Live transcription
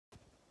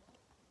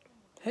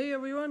Hey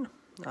everyone,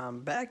 I'm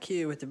back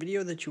here with the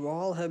video that you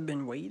all have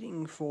been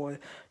waiting for,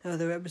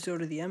 another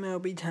episode of the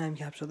MLB Time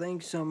Capsule.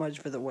 Thanks so much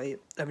for the wait.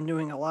 I've been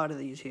doing a lot of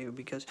these here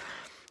because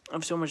I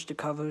have so much to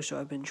cover, so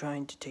I've been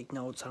trying to take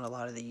notes on a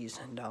lot of these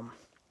and,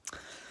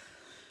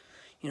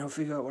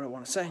 figure out what I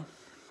want to say.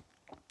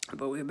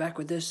 But we're back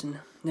with this, and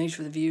thanks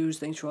for the views,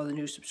 thanks for all the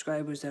new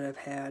subscribers that I've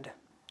had.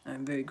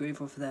 I'm very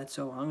grateful for that,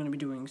 so I'm going to be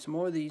doing some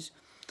more of these.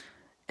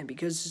 And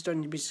because it's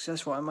starting to be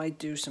successful, I might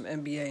do some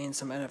NBA and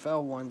some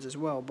NFL ones as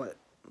well, but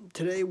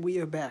today we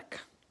are back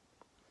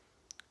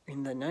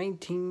in the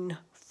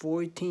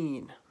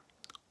 1914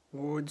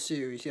 World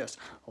Series. Yes,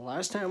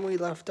 last time we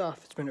left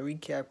off, it's been a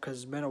recap because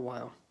it's been a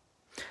while.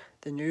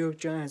 The New York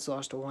Giants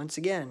lost once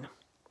again.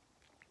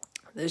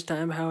 This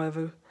time,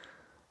 however,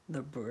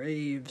 the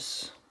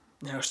Braves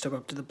now step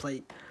up to the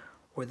plate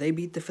where they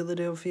beat the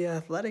Philadelphia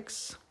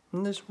Athletics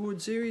in this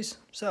World Series.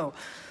 So,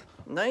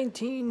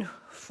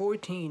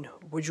 1914,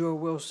 Woodrow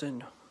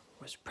Wilson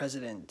was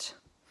president.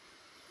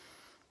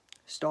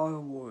 Star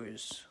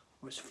Wars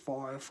was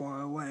far,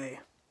 far away.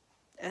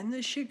 And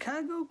the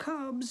Chicago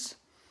Cubs,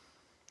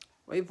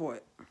 wait for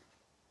it,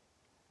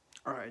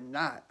 are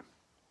not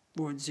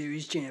World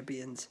Series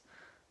champions.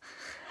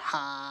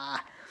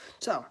 Ha!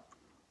 So,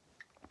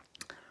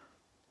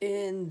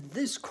 in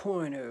this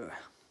corner,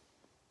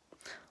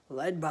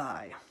 led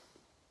by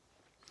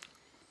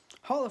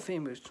Hall of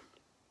Famers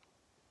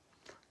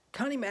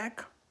Connie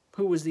Mack,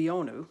 who was the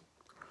owner,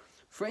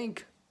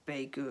 Frank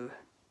Baker,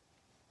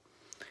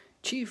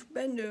 Chief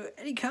Bender,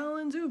 Eddie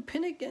Collins, Lou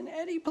Pinnock, and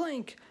Eddie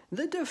Plank,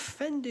 the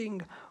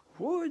defending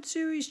World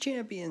Series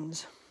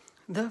champions,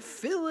 the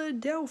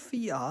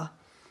Philadelphia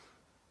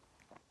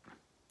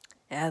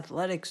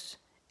Athletics,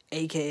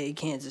 a.k.a.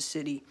 Kansas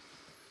City,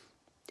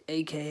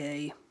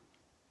 a.k.a.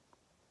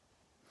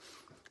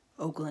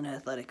 Oakland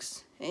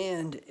Athletics.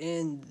 And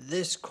in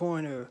this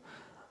corner,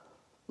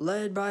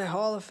 led by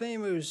Hall of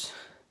Famers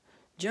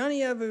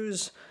Johnny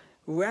Evers,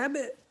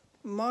 Rabbit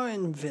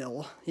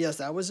Marinville. Yes,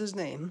 that was his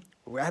name.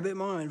 Rabbit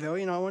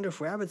Marinville. I wonder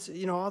if rabbits,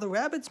 all the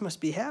rabbits must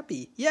be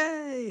happy.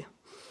 Yay!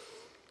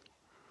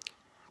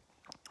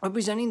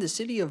 Representing the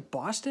city of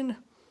Boston,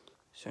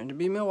 soon to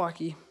be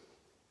Milwaukee,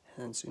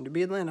 and soon to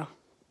be Atlanta.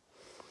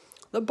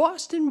 The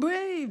Boston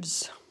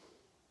Braves.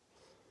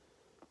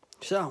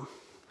 So,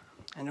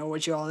 I know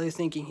what y'all are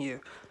thinking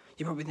here.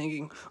 You're probably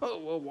thinking, oh,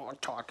 well, walk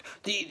talk.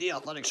 The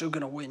Athletics are going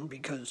to win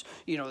because,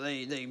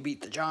 they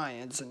beat the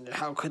Giants, and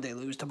how could they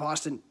lose to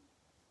Boston?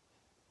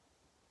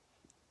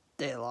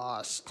 They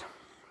lost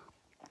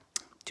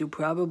to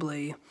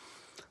probably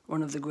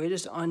one of the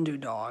greatest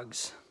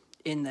underdogs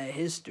in the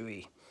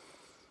history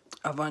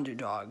of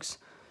underdogs.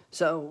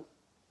 So,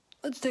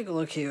 let's take a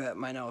look here at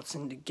my notes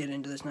and get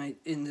into this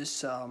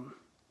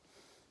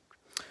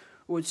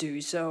World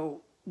Series.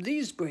 So,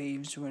 these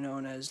Braves were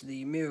known as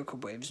the Miracle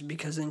Braves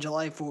because on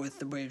July 4th,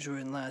 the Braves were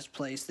in last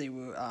place. They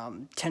were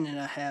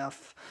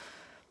 10.5.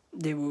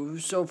 They were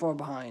so far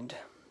behind,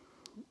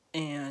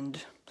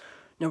 and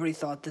nobody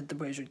thought that the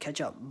Braves would catch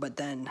up. But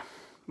then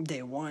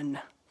they won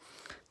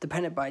the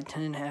pennant by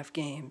 10.5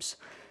 games.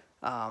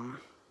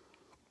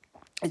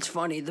 It's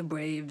funny, the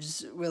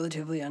Braves'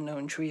 relatively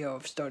unknown trio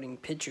of starting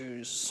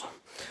pitchers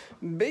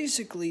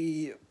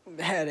basically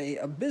had a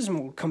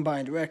abysmal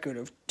combined record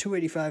of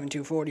 285 and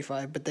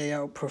 245, but they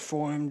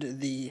outperformed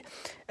the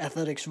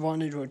Athletics'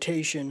 vaunted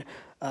rotation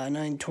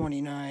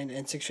 929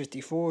 and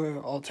 654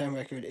 all-time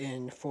record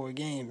in 4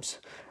 games.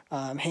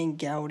 Hank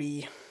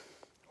Gowdy,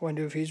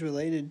 wonder if he's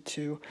related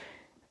to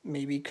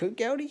maybe Kurt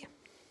Gowdy?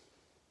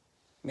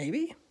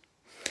 Maybe?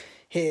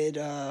 Hit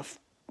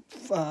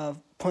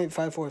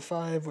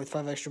 .545 with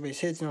 5 extra base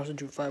hits and also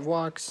drew 5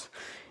 walks.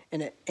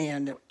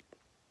 And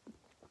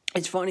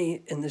it's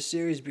funny in this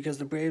series because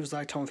the Braves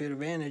lacked home field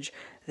advantage.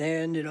 They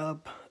ended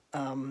up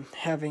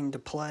having to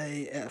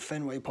play at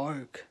Fenway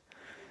Park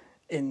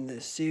in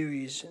this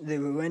series. They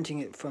were renting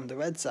it from the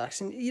Red Sox.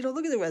 And,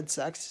 look at the Red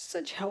Sox.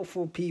 Such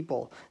helpful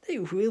people. They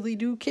really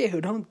do care,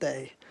 don't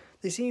they?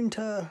 They seem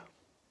to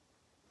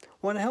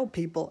want to help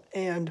people.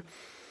 And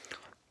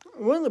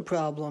one of the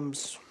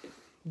problems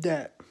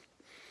that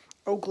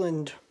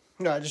Oakland,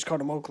 no, I just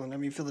called them Oakland. I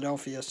mean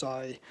Philadelphia,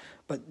 sorry.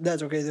 But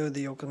that's okay. They're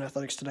the Oakland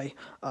Athletics today.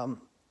 One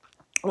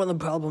of the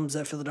problems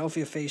that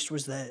Philadelphia faced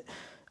was that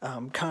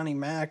Connie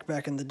Mack,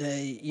 back in the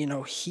day,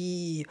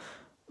 he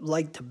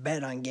liked to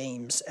bet on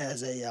games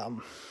as a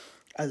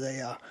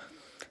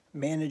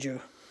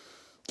manager.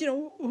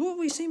 Who have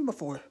we seen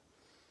before?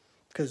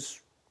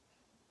 Because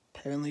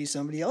apparently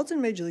somebody else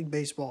in Major League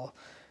Baseball,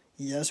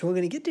 yes, we're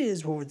going to get to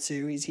his World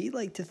Series, he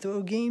liked to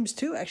throw games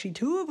too. Actually,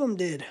 2 of them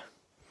did.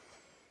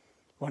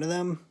 One of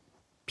them,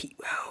 Pete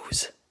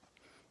Rose.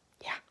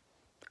 Yeah,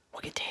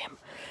 we'll get to him.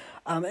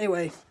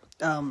 Anyway,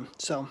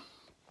 so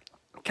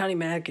Connie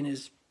Mack and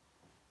his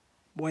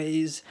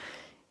ways,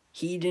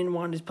 he didn't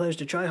want his players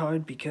to try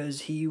hard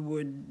because he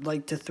would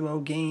like to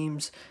throw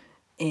games,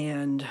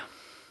 and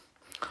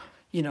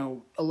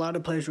a lot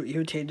of players were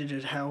irritated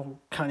at how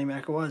Connie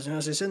Mack was. And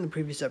as I said in the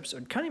previous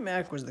episode, Connie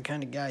Mack was the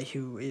kind of guy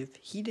who, if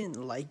he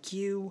didn't like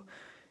you,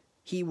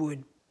 he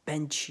would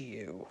bench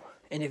you.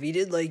 And if he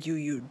did like you,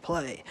 you'd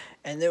play.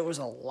 And there was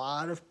a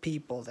lot of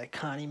people that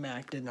Connie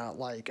Mack did not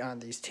like on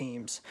these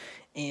teams.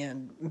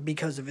 And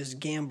because of his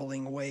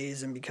gambling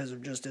ways and because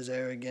of just his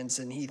arrogance,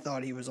 and he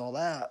thought he was all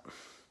that,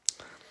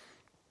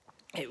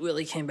 it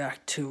really came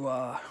back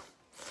to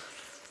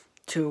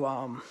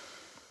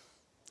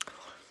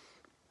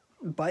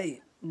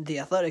bite the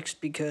Athletics,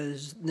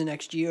 because the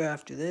next year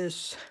after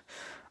this,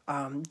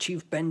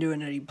 Chief Bender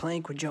and Eddie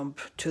Plank would jump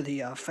to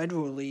the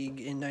Federal League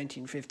in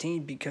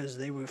 1915 because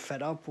they were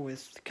fed up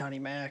with Connie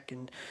Mack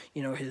and,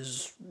 you know,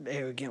 his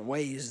arrogant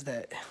ways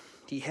that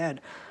he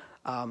had.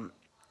 And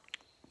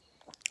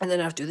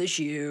then after this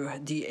year,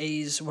 the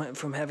A's went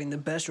from having the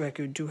best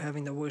record to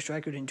having the worst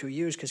record in 2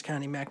 years because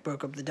Connie Mack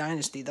broke up the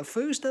dynasty, the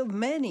first of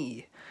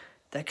many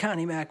that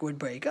Connie Mack would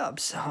break up.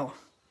 So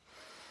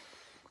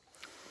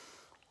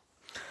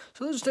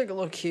let's take a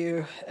look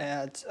here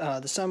at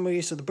the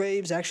summary. So the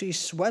Braves actually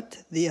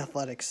swept the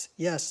Athletics.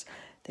 Yes,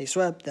 they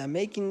swept. They're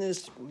making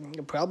this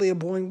probably a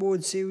boring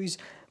World Series,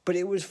 but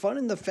it was fun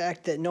in the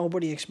fact that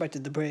nobody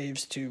expected the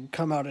Braves to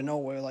come out of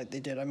nowhere like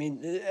they did. I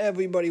mean,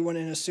 everybody went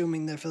in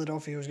assuming that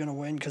Philadelphia was going to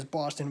win because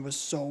Boston was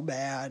so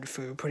bad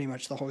for pretty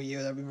much the whole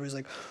year that everybody was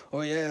like, oh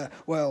yeah,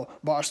 well,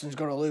 Boston's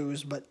going to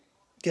lose. But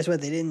guess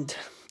what? They didn't.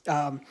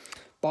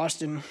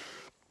 Boston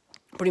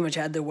pretty much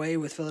had their way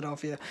with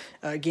Philadelphia.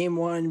 Game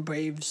 1,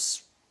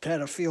 Braves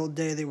had a field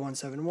day. They won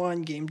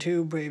 7-1. Game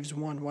 2, Braves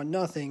won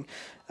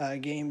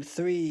 1-0. Game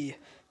 3,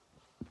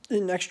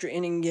 an extra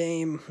inning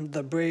game,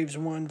 the Braves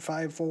won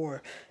 5-4.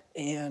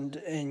 And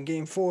in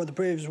Game 4, the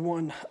Braves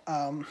won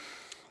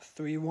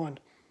 3-1.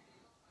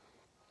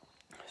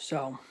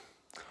 So,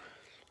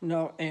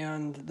 no,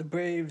 and the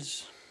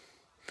Braves,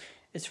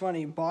 it's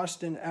funny,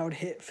 Boston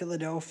out-hit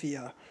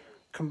Philadelphia,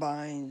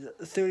 combined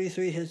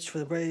 33 hits for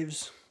the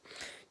Braves,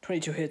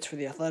 22 hits for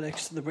the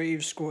Athletics. The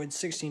Braves scored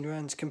 16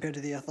 runs compared to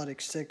the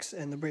Athletics 6,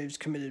 and the Braves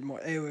committed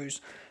more errors.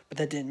 But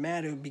that didn't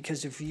matter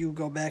because if you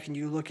go back and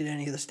you look at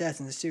any of the stats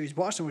in the series,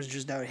 Boston was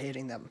just out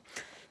hitting them.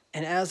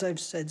 And as I've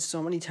said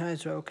so many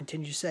times, but I will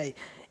continue to say,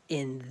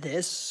 in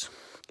this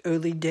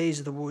early days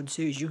of the World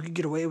Series, you could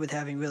get away with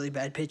having really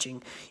bad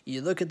pitching.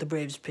 You look at the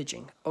Braves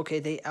pitching. Okay,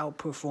 they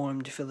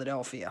outperformed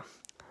Philadelphia,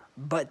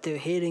 but their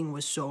hitting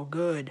was so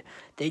good,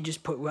 they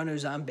just put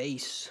runners on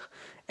base.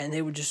 And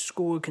they would just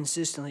score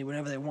consistently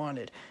whenever they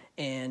wanted.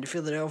 And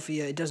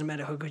Philadelphia, it doesn't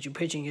matter how good your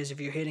pitching is.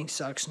 If your hitting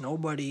sucks,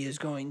 nobody is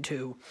going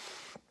to,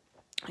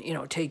 you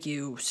know, take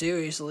you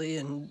seriously.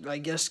 And I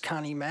guess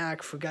Connie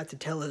Mack forgot to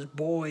tell his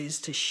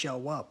boys to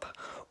show up.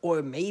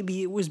 Or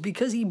maybe it was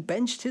because he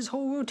benched his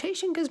whole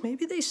rotation because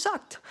maybe they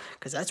sucked.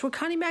 Because that's what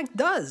Connie Mack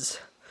does.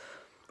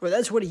 Or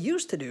that's what he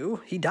used to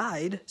do. He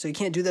died, so he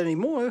can't do that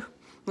anymore.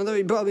 Although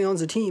he probably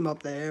owns a team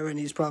up there, and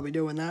he's probably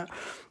doing that.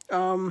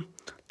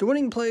 The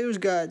winning players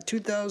got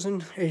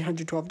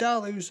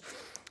 $2,812,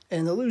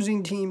 and the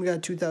losing team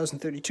got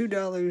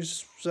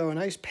 $2,032. So a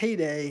nice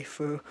payday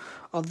for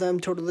of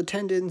them. Total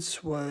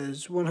attendance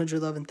was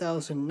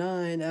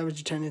 111,009.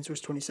 Average attendance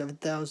was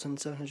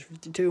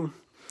 27,752.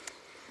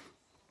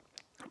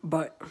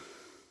 But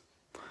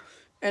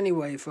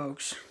anyway,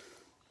 folks,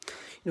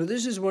 you know,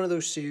 this is one of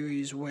those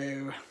series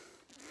where,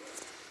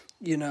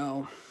 you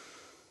know,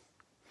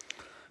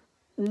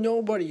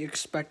 nobody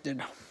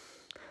expected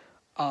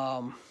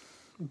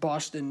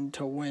Boston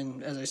to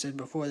win. As I said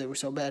before, they were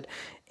so bad.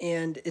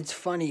 And it's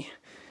funny,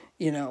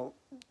 you know,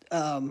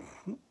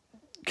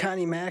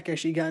 Connie Mack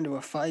actually got into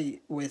a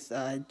fight with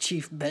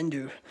Chief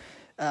Bender,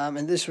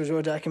 and this was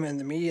well documented in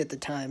the media at the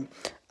time.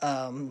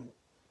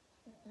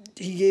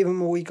 He gave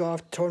him a week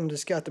off, told him to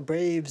scout the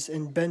Braves,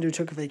 and Bender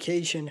took a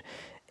vacation.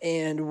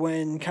 And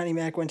when Connie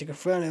Mack went to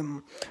confront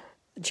him,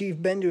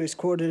 Chief Bender is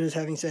quoted as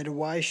having said,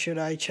 "Why should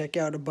I check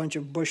out a bunch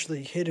of Bush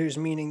League hitters?"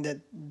 Meaning that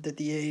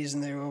the A's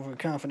in their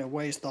overconfident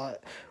ways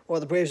thought,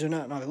 well, the Braves are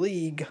not in our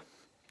league.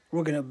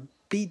 We're going to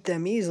beat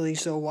them easily,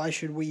 so why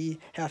should we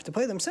have to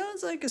play them?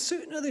 Sounds like a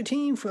certain other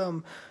team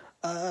from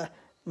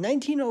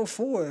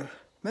 1904.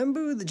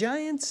 Remember the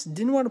Giants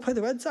didn't want to play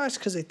the Red Sox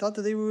because they thought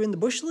that they were in the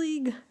Bush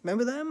League?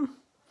 Remember them?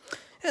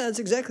 Yeah, that's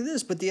exactly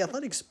this. But the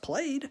Athletics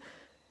played,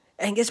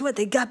 and guess what?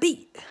 They got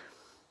beat.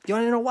 You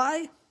want to know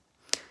why?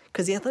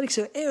 Because the Athletics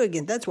are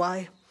arrogant, that's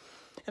why.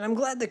 And I'm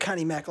glad that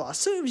Connie Mack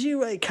lost. Serves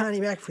you right, Connie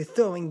Mack, for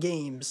throwing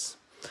games.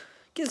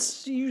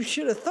 Guess you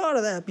should have thought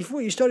of that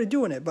before you started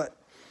doing it. But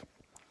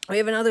we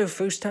have another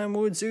first-time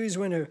World Series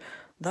winner.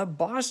 The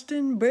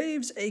Boston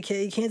Braves,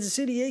 a.k.a. Kansas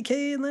City,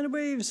 a.k.a. Atlanta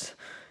Braves,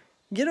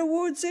 get a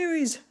World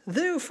Series.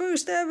 Their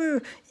first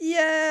ever.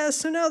 Yeah,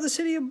 so now the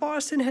city of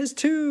Boston has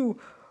 2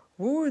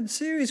 World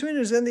Series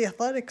winners, and the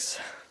Athletics,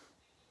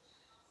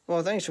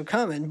 well, thanks for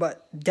coming,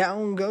 but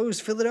down goes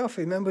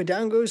Philadelphia. Remember,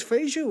 down goes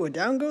Frazier, or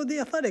down go the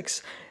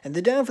Athletics, and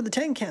they're down for the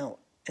 10 count,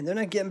 and they're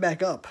not getting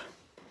back up.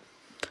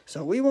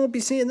 So we won't be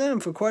seeing them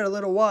for quite a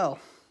little while.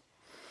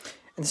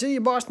 And the city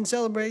of Boston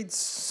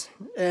celebrates,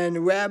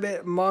 and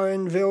Rabbit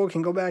Marinville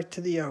can go back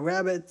to the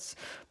Rabbit's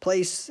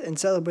place and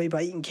celebrate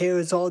by eating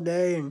carrots all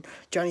day, and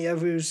Johnny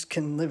Evers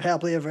can live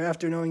happily ever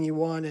after knowing he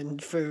won,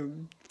 and for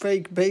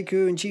Frank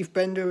Baker and Chief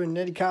Bender and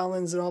Eddie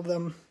Collins and all of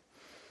them,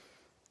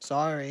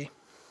 sorry.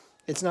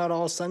 It's not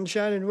all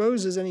sunshine and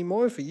roses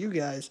anymore for you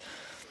guys.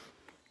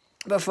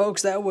 But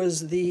folks, that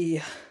was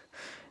the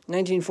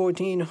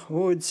 1914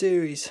 World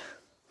Series,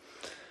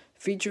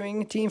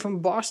 featuring a team from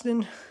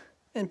Boston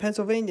and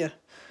Pennsylvania.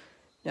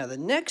 Now, the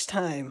next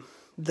time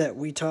that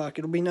we talk,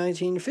 it'll be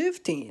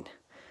 1915.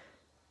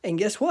 And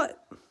guess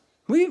what?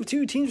 We have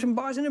two teams from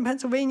Boston and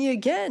Pennsylvania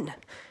again.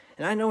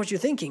 And I know what you're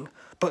thinking,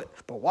 but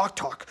Walk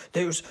Talk,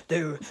 there's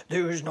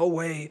no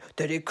way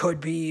that it could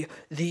be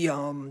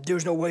the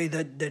there's no way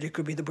that it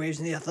could be the Braves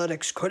and the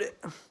Athletics, could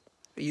it?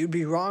 You'd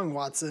be wrong,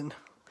 Watson.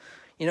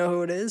 You know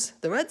who it is?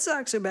 The Red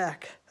Sox are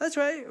back. That's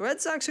right, Red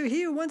Sox are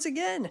here once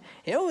again.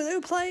 You know,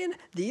 they're playing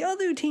the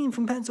other team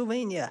from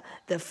Pennsylvania,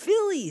 the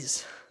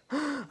Phillies.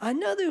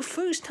 Another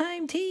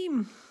first-time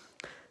team.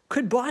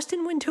 Could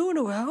Boston win 2 in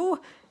a row?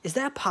 Is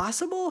that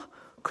possible?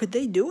 Could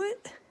they do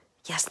it?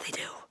 Yes, they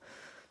do.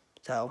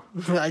 So,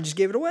 I just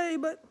gave it away,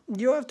 but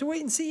you'll have to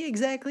wait and see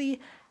exactly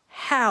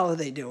how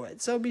they do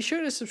it. So, be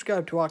sure to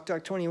subscribe to Walk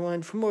Talk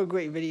 21 for more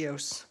great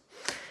videos.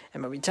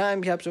 MLB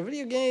Time Capsule,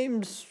 video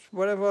games,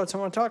 whatever else I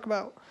want to talk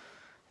about.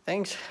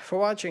 Thanks for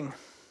watching.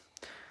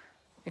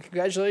 And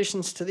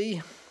congratulations to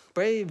the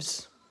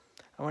Braves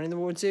on winning the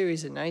World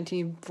Series in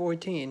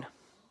 1914.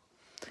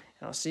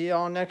 And I'll see you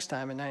all next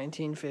time in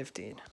 1915.